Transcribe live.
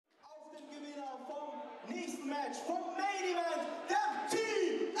nächsten Match vom Main Event, der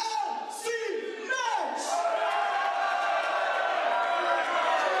TLC-Match!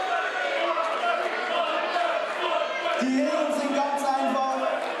 Die Regeln sind ganz einfach,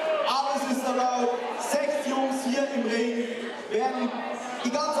 alles ist erlaubt. 6 Jungs hier im Ring werden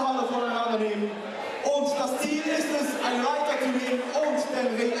die ganze Halle voneinander nehmen. Und das Ziel ist es, einen Reiter zu nehmen und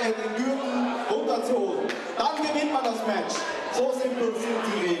den Gürtel runterzuholen. Dann gewinnt man das Match. So simpel sind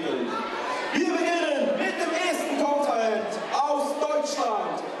die Regeln. Wir beginnen mit dem ersten Konkurrent aus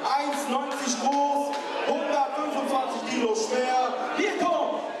Deutschland. 1,90 groß, 125 Kilo schwer. Hier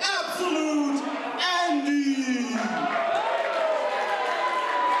kommt Absolute Andy.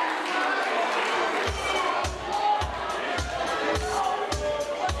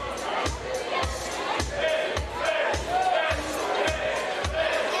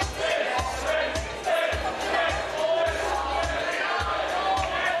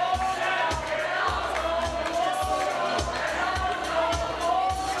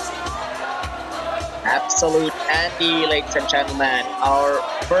 Absolute Andy, ladies and gentlemen, our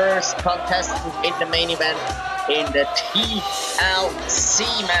first contestant in the main event in the TLC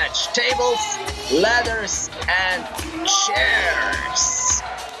match. Tables, ladders, and chairs.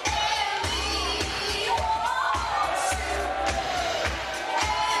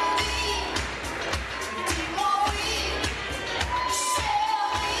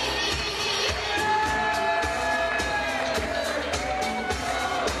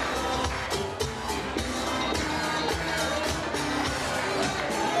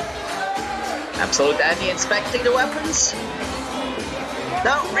 Absolute Andy inspecting the weapons.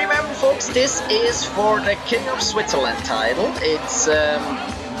 Now remember folks, this is for the King of Switzerland title. It's a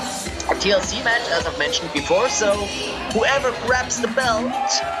TLC match as I've mentioned before, so whoever grabs the belt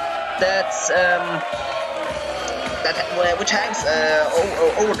which hangs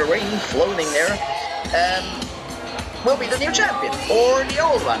over the ring, floating there, will be the new champion, or the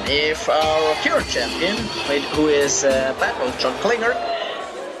old one if our current champion, who is Battle John Klinger,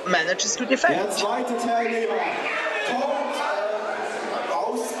 manages to defend. Der zweite Teilnehmer kommt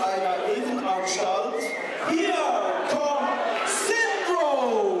aus einer Evenanstalt. Hier kommt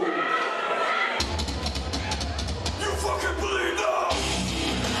Syndrome. You fucking believe that?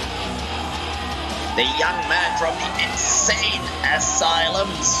 The young man from the insane asylum,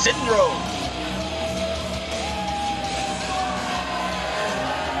 Syndrome.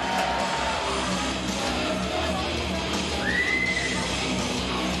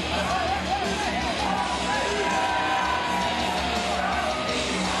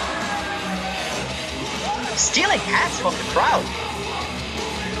 Stealing hats from the crowd.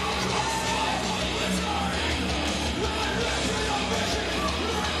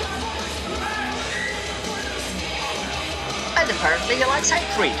 And apparently he likes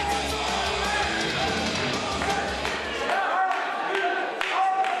hatred.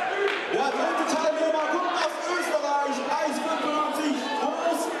 Der dritte Teilnehmer kommt aus Österreich, 1,95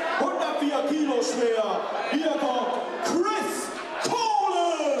 groß, 104 Kilo schwer. Hier kommt Colen.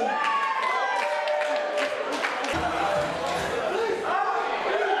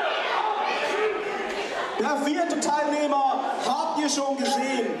 Der vierte Teilnehmer habt ihr schon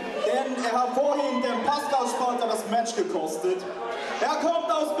gesehen, denn er hat vorhin dem Pascal-Spalter das Match gekostet. Er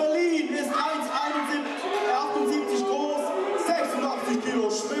kommt aus Berlin, ist 1,78 groß, 86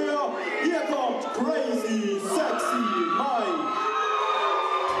 Kilo schwer. Hier kommt Crazy Sexy Maik.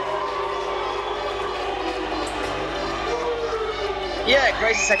 Yeah,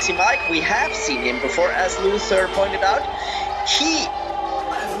 Crazy Sexy Maik, we have seen him before, as Luther pointed out. He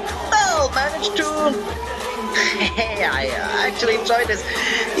managed to I actually enjoyed this.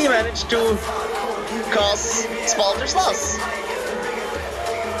 He managed to cause Spalter's loss.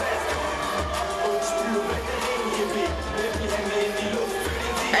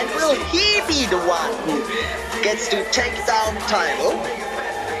 And will he be the one who gets to take down the title?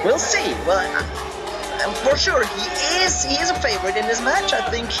 We'll see. Well, for sure he is a favorite in this match. I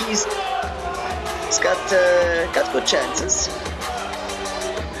think he's got good chances.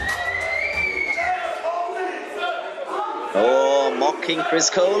 Oh, mocking Chris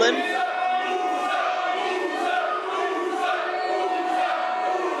Colen.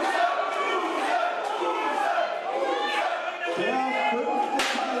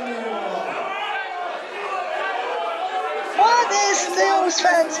 What is those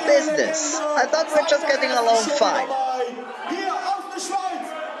fans' business? I thought we were just getting along fine. Hier aus der Schweiz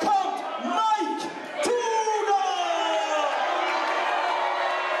kommt Maik, Tuga!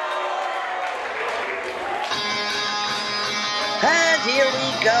 And here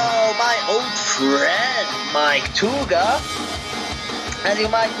we go, my old friend Maik Tuga. As you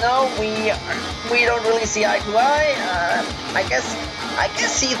might know, we don't really see eye to eye. I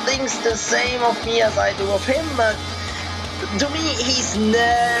guess he thinks the same of me as I do of him, but to me, he's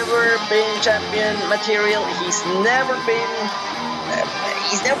never been champion material. He's never been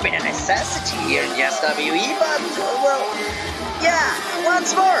a necessity here in the SWE. But well, yeah.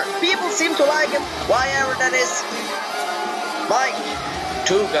 Once more, people seem to like him. Whatever that is. Maik,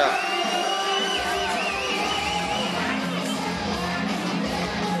 Tuga.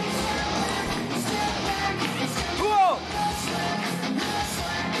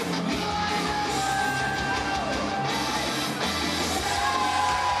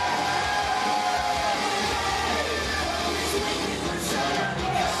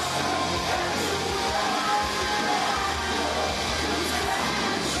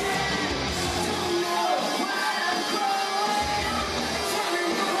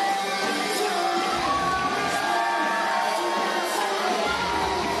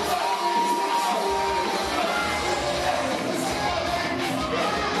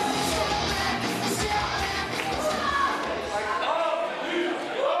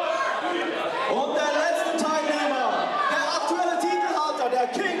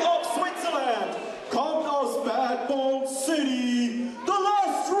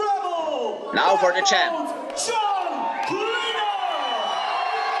 Now for the champ. Klinger!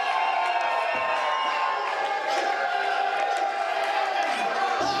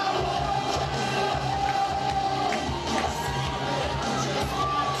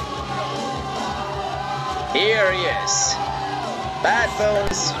 Here he is. Bad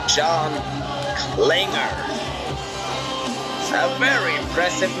Bones John Klinger. A very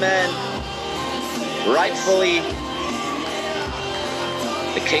impressive man. Rightfully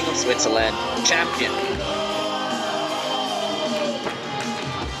the King of Switzerland champion.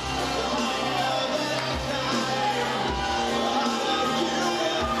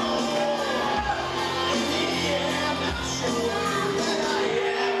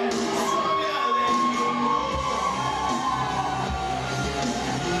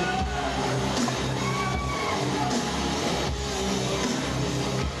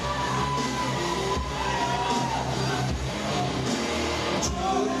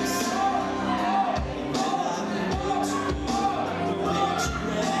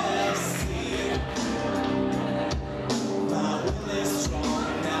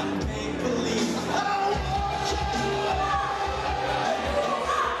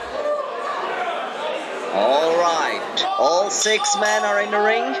 Alright, all 6 men are in the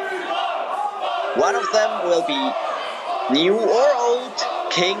ring. One of them will be new or old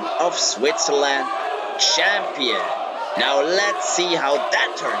King of Switzerland champion. Now let's see how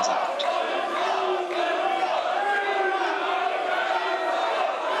that turns out.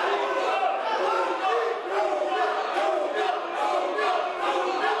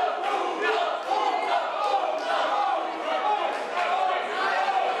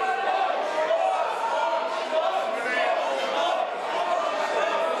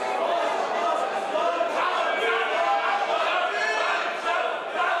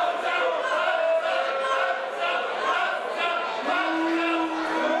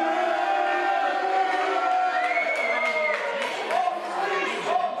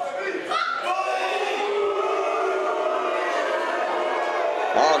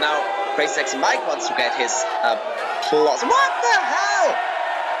 Oh, now Crazy Sexy Maik wants to get his applause. What the hell?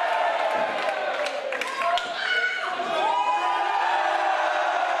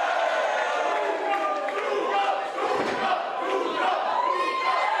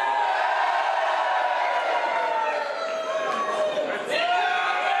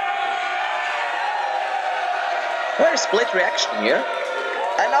 Very split reaction here.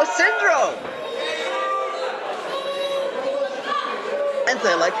 And now Syndrome! And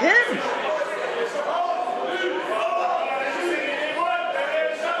they like him!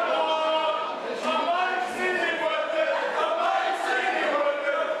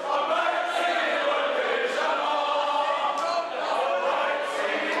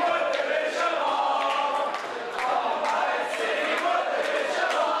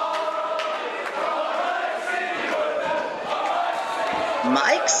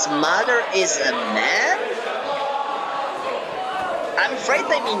 Maik's mother is a man? I'm afraid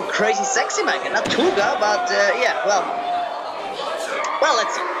they mean Crazy Sexy Maik and not Tuga, but yeah, well,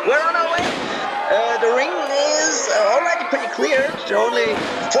 let's see. We're on our way. The ring is already pretty clear. There are only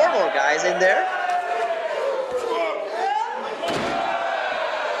 4 more guys in there.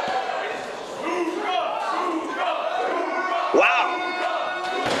 Wow!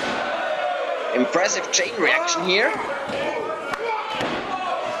 Impressive chain reaction here.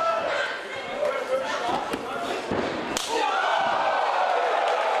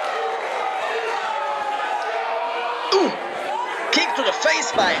 Ooh! Kick to the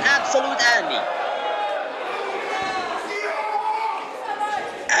face by Absolute Andy.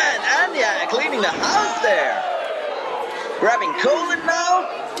 And Andy cleaning the house there. Grabbing Colen now.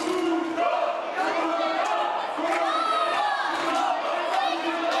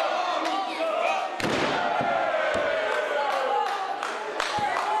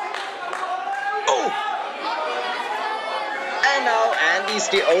 Oh! And now Andy's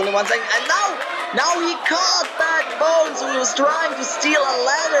the only one saying, and now he caught that Bones who was trying to steal a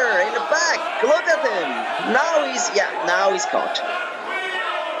ladder in the back. Look at him. Now he's caught.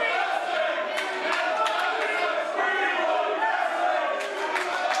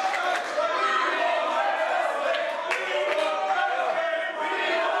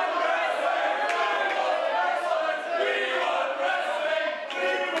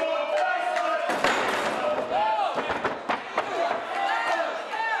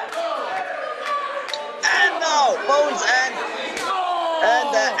 Bones and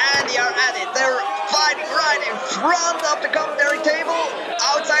Andy are at it. They're fighting right in front of the commentary table,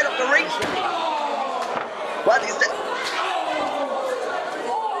 outside of the ring. What is that?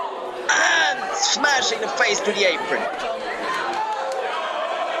 And smashing the face to the apron.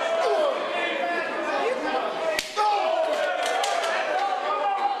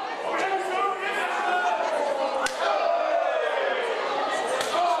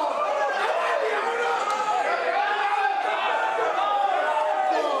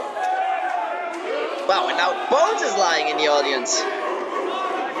 Wow, and now Bones is lying in the audience.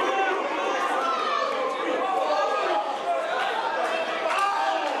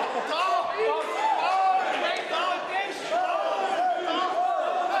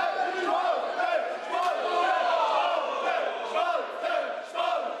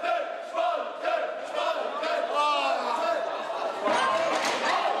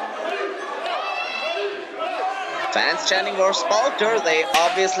 Fans chanting for Spalter, they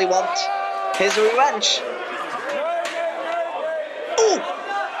obviously want his revenge. Ooh!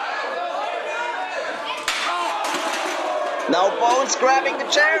 Now Bones grabbing the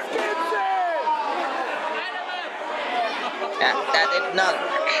chair. Yeah, that did not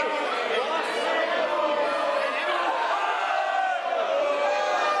work.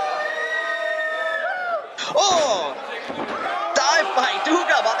 Oh! Dive by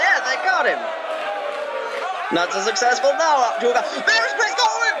Tuga, but yeah, they got him. Not so successful now, Tuga. There's Chris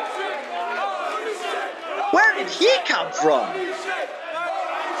Colen! Where did he come from?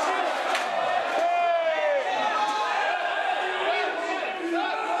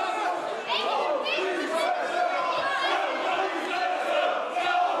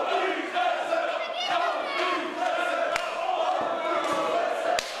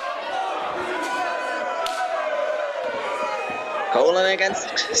 Colen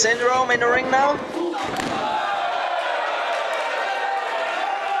against Syndrome in the ring now.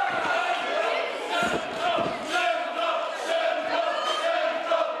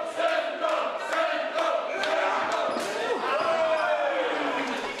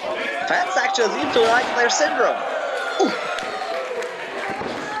 Fans actually seem to like their Syndrome. Ooh.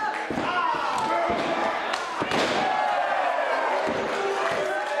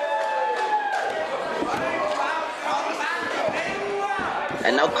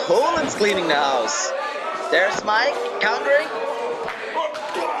 And now Colen's cleaning the house. There's Maik countering.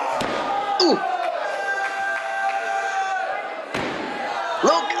 Ooh.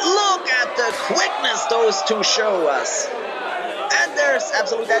 Look at the quickness those two show us. And there's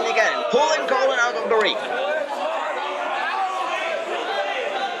Absolute Andy again, pulling Colen out of the ring.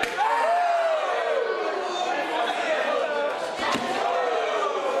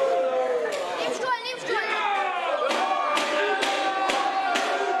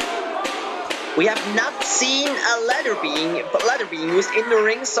 We have not seen a ladder being used in the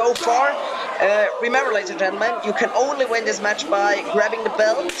ring so far. Remember, ladies and gentlemen, you can only win this match by grabbing the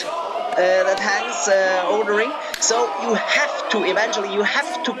belt that hangs over the ring. So you have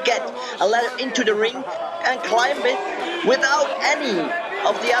to get a ladder into the ring and climb it without any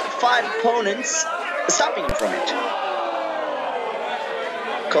of the other 5 opponents stopping you from it.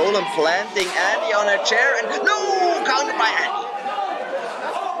 Colen planting Andy on a chair and no, countered by Andy.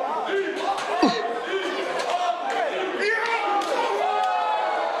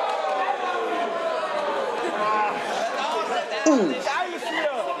 Ooh.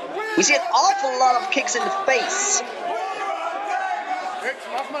 We see an awful lot of kicks in the face.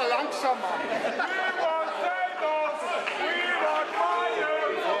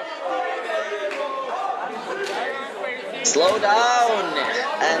 slow down.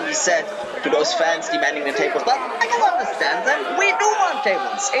 And he said to those fans demanding the tables, but I can understand them. We do want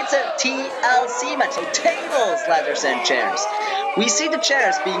tables. It's a TLC match, so tables, ladders and chairs. We see the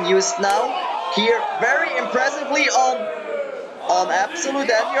chairs being used now here very impressively on Absolute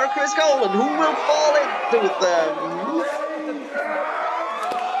Andy or Chris Colen, who will fall into them.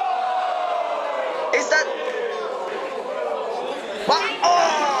 Is that... Oh!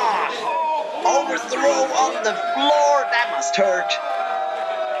 Overthrow on the floor, that must hurt.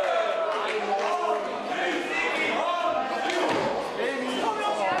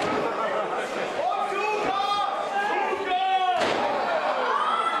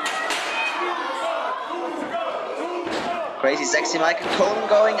 Crazy Sexy Maik and Colen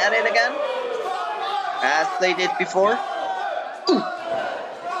going at it again, as they did before. Ooh.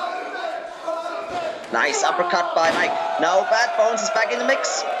 Nice uppercut by Maik. Now Bad Bones is back in the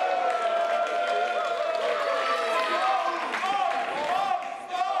mix.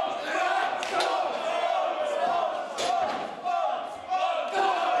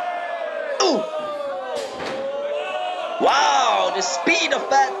 Ooh. Wow, the speed of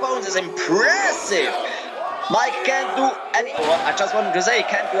Bad Bones is impressive. Maik can't do any... Well, I just wanted to say he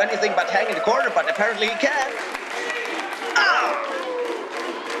can't do anything but hang in the corner, but apparently he can. Ah!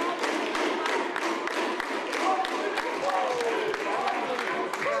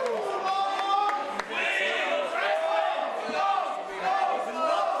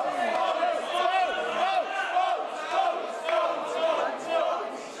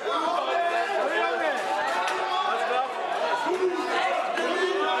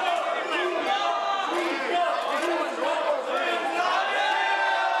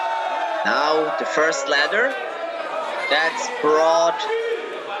 Now the first ladder that's brought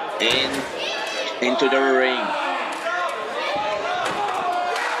into the ring.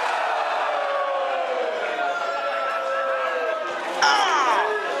 Ah!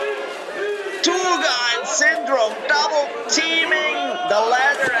 Tuga and Syndrome double teaming the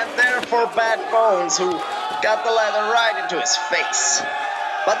ladder, and therefore Bad Bones, who got the ladder right into his face.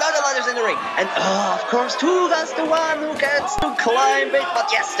 But now the ladder's in the ring, and of course Tuga's the one who gets to climb it, but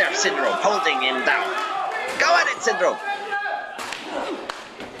yes, there's Syndrome holding him down. Go at it, Syndrome!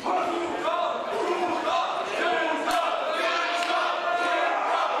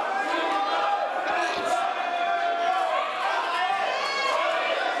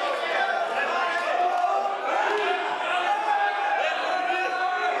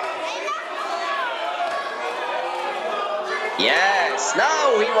 Yes,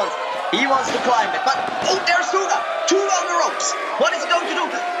 now he wants to climb it, but oh, there's Tuga! Tuga on the ropes! What is he going to do?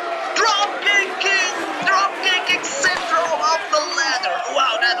 Drop kicking Syndrome off the ladder!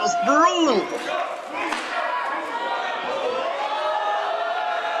 Wow, that was brutal!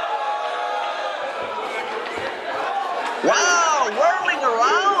 Wow, whirling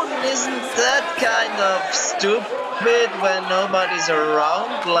around! Isn't that kind of stupid when nobody's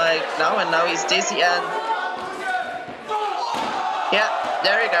around like now? And now he's dizzy and... Yeah,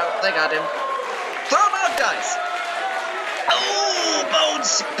 there you go, they got him. Throw him out, guys! Oh, Bones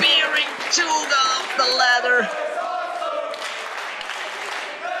spearing Tuga off the ladder.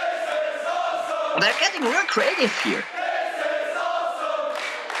 They're getting real creative here.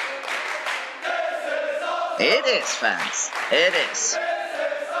 It is, fans, it is.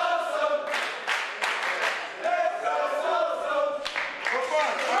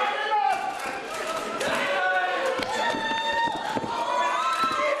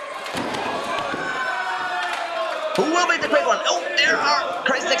 Who will be the quick one? Oh, there are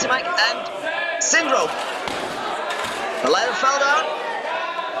Crazy Sexy Maik and Syndrome. The ladder fell down,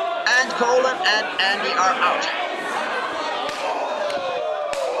 and Colen and Andy are out.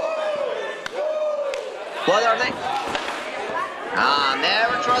 What are they? Ah,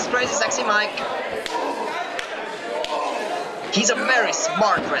 never trust Crazy Sexy Maik. He's a very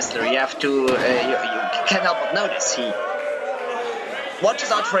smart wrestler. You have to, you can't help but notice. He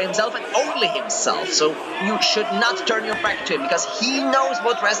watches out for himself and only himself, so you should not turn your back to him, because he knows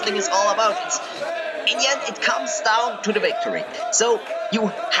what wrestling is all about. In the end, it comes down to the victory. So you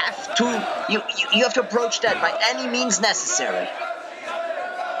have to approach that by any means necessary.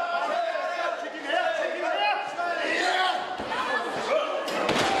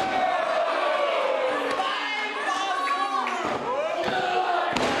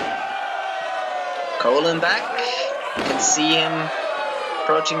 Colen back. You can see him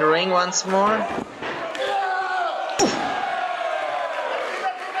approaching the ring once more.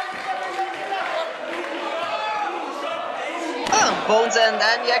 Oh, Bones and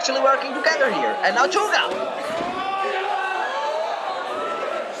Andy actually working together here. And now Tuga.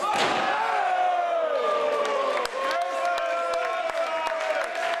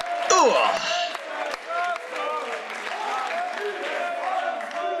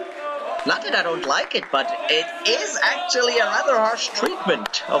 Not that I don't like it, but it is actually a rather harsh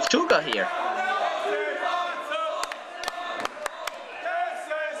treatment of Tuga here.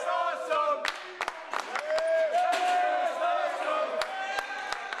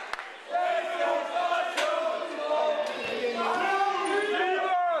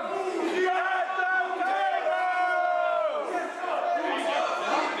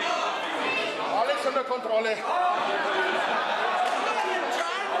 Alles unter Kontrolle.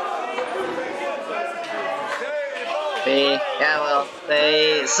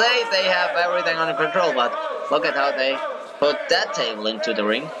 They say they have everything under control, but look at how they put that table into the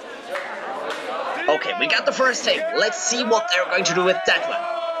ring. Okay, we got the first table. Let's see what they're going to do with that one.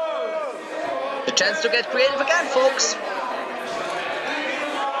 The chance to get creative again, folks.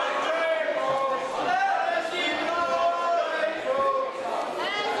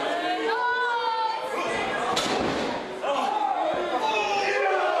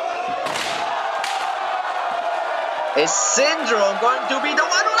 Is Syndrome going to be the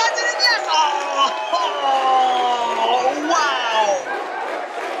one who lands it? Yes! Oh, wow!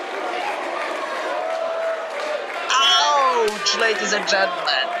 Ouch, ladies and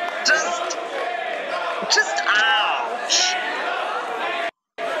gentlemen. Just ouch.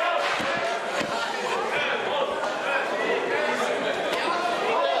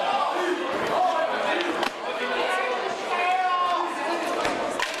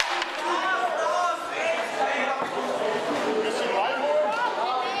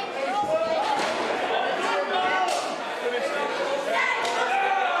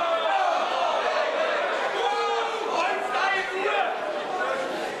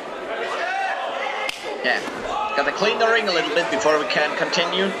 Yeah, gotta clean the ring a little bit before we can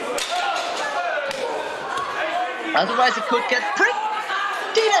continue. Otherwise it could get pretty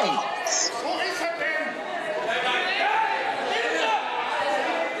dangerous.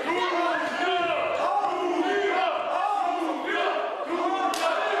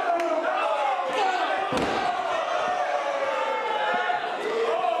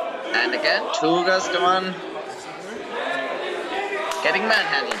 And again, Tuga's the one getting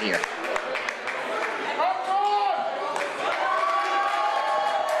manhandled here.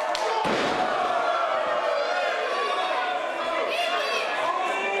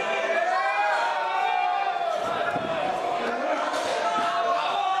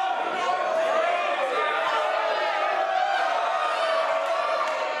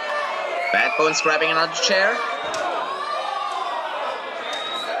 Backbone's grabbing another chair.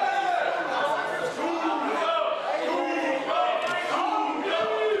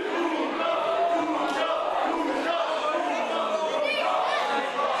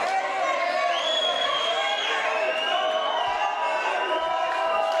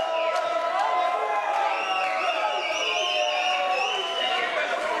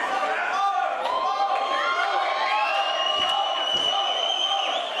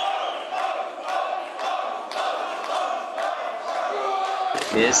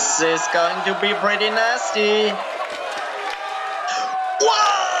 This is going to be pretty nasty.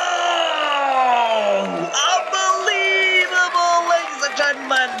 Wow! Unbelievable, ladies and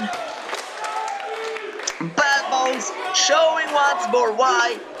gentlemen. Bad Bones showing once more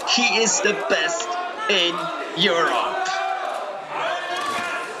why he is the best in Europe.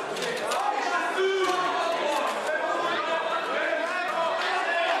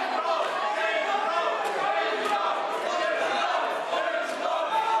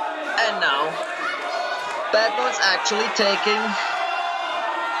 And now, Bad Bones actually taking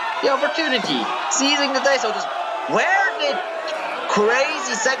the opportunity, seizing the day. So just, where did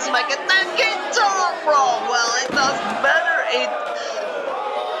Crazy Sexy Maik get that guitar from? Well, it doesn't matter. It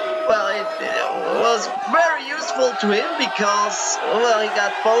was very useful to him because, well, he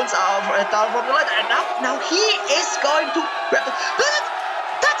got Bones down from the ladder, and now he is going to grab the.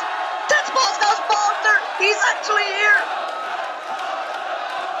 That's Moscow's monster. He's actually here.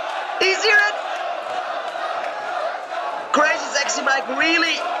 He's here. Crazy Sexy Maik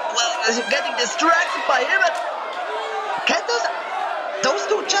really, well, getting distracted by him. And can those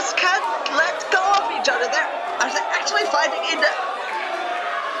two just can't let go of each other? Are they actually fighting in the?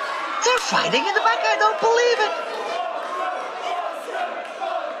 They're fighting in the back. I don't believe it.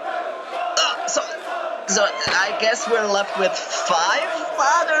 So I guess we're left with five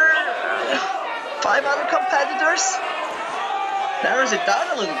other competitors. Narrows it down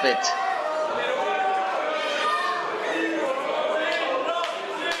a little bit.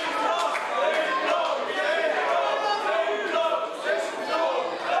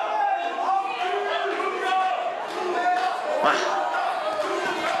 Wow.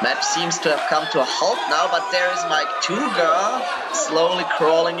 Match seems to have come to a halt now, but there is Maik Tuga slowly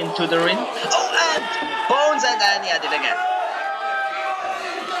crawling into the ring. Oh, and Bones and Annie at it again.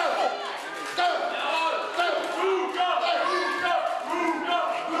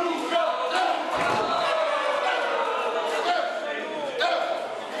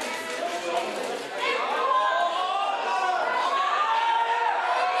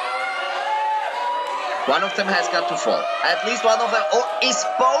 One of them has got to fall. At least one of them. Oh, is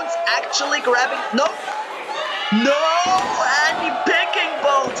Bones actually grabbing? No! No! Andy picking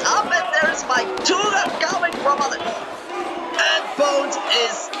Bones up, and there's Maik Tuga coming from other. And Bones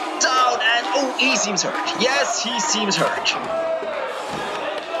is down, and oh, he seems hurt. Yes, he seems hurt.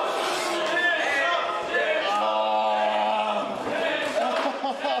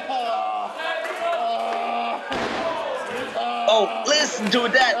 Oh, listen to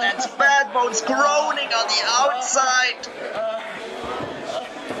that. That's Bad Bones groaning on the outside.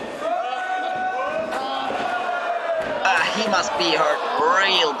 He must be hurt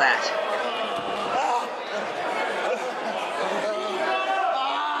real bad.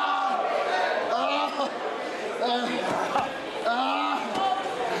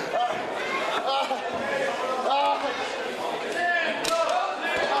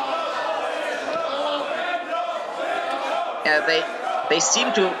 Yeah, they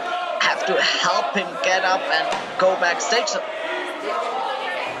seem to have to help him get up and go backstage. So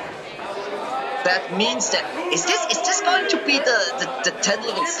that means that is this going to be the 10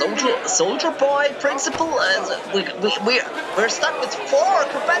 little soldier boy principle? We're stuck with 4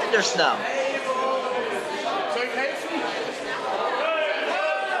 competitors now.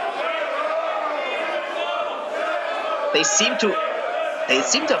 They seem to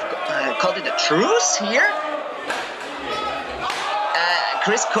have called it a truce here.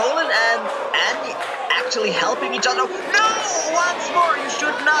 Chris Colen and Andy actually helping each other. No! Once more, you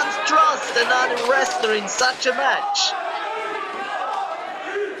should not trust another wrestler in such a match.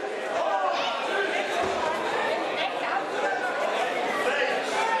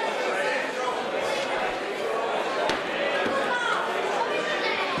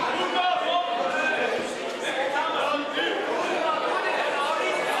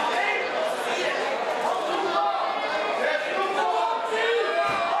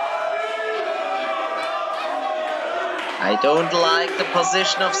 I don't like the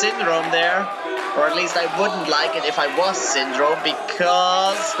position of Syndrome there, or at least I wouldn't like it if I was Syndrome,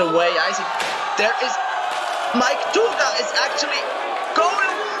 because the way I see there is Maik Tuga is actually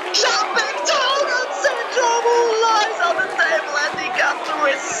going jumping down on Syndrome, who lies on the table, and he got to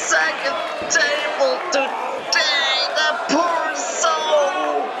his second table today, the poor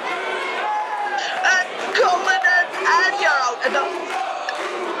soul. And Colen and Andy are out, and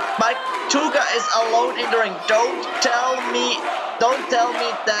Maik Tuga is alone in the ring. Don't tell me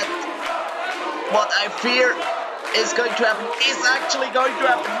that what I fear is going to happen is actually going to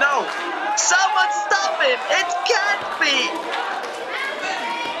happen. No! Someone stop him! It can't be!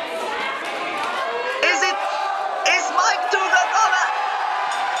 Is Maik Tuga gonna?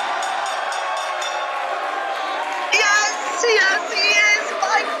 Yes, he is!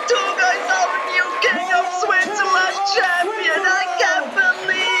 Maik Tuga is our new King of Switzerland champion! I can't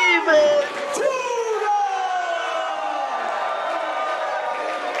believe it!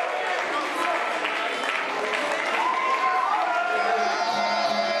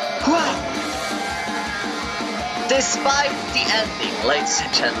 Wow! Despite the ending, ladies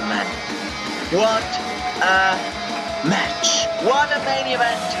and gentlemen, what a match! What a main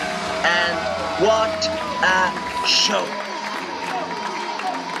event! And what a show!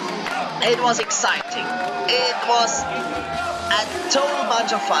 It was exciting. It was a total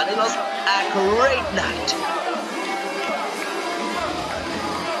bunch of fun. It was a great night.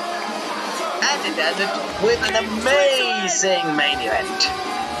 And it ended with an amazing main event.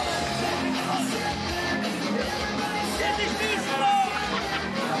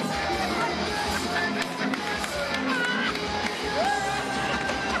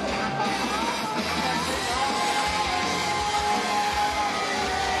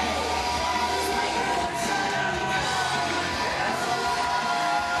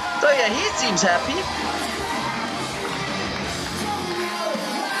 So yeah, he seems happy.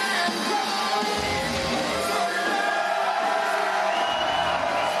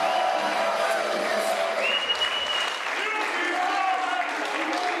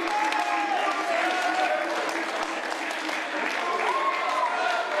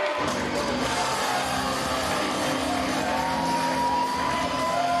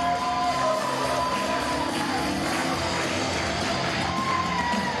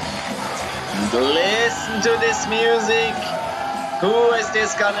 Listen to this music. Who is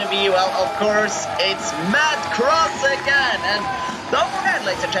this gonna be? Well, of course, it's Mad Cross again. And don't forget,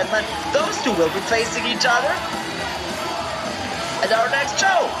 ladies and gentlemen, those two will be facing each other at our next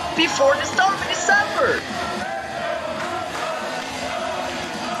show before the storm in December.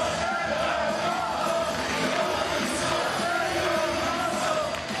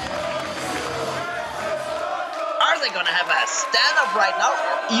 Are they gonna have a stand-up right now?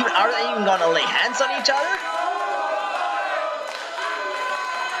 Are they even gonna lay hands on each other?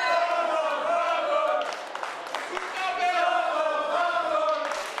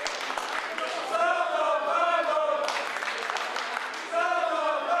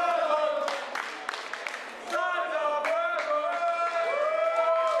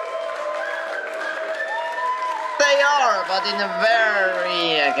 They are, but in a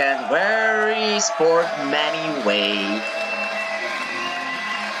very sportsman-y way.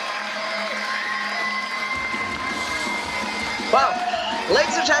 Well,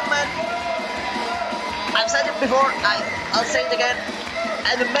 ladies and gentlemen, I've said it before, I'll say it again.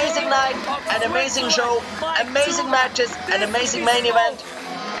 An amazing night, an amazing show, amazing matches, an amazing main event.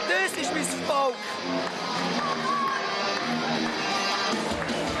 Das ist mein Volk.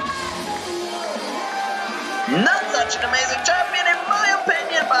 Not such an amazing champion in my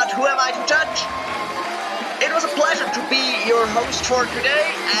opinion, but who am I to judge? It was a pleasure to be your host for today,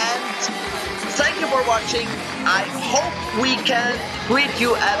 and thank you for watching. I hope we can greet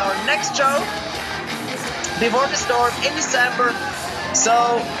you at our next show before the storm in December.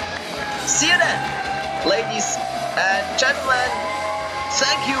 So, see you then, ladies and gentlemen.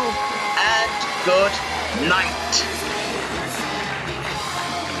 Thank you and good night.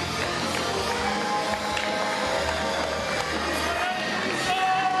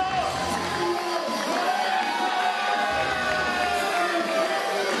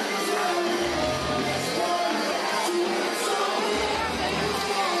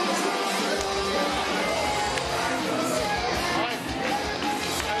 Maik,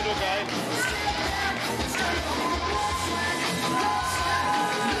 sei du geil.